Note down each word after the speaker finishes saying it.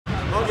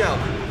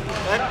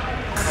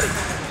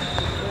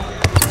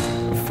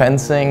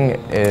Fencing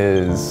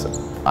is,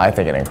 I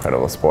think, an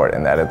incredible sport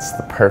in that it's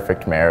the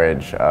perfect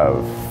marriage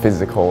of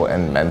physical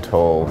and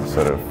mental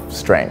sort of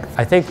strength.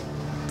 I think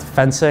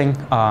fencing,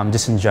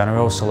 just in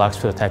general, selects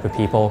for the type of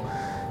people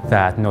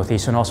that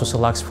Northeastern also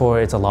selects for.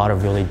 It's a lot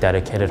of really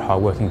dedicated,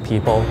 hardworking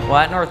people. Well,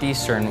 at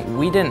Northeastern,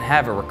 we didn't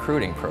have a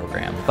recruiting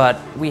program, but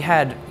we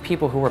had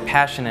people who were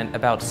passionate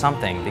about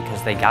something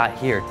because they got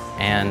here,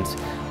 and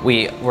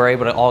we were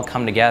able to all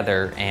come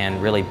together and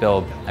really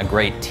build a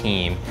great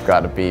team. You've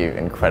got to be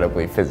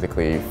incredibly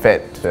physically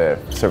fit to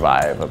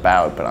survive a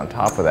bout, but on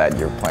top of that,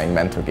 you're playing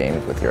mental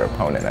games with your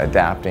opponent,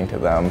 adapting to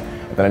them,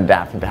 and then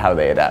adapting to how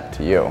they adapt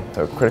to you.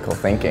 So critical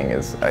thinking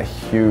is a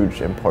huge,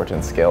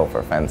 important skill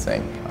for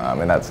fencing,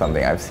 and that's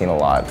something I've seen a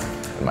lot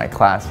in my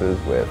classes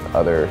with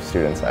other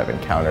students I've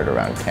encountered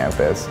around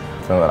campus,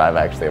 something that I've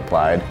actually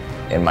applied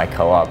in my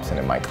co-ops and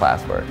in my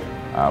classwork.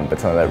 But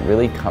something that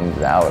really comes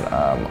out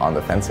on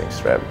the fencing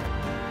strip.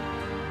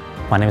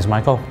 My name is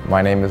Michael.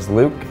 My name is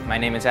Luke. My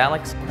name is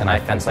Alex, and I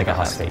fence like a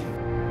Husky.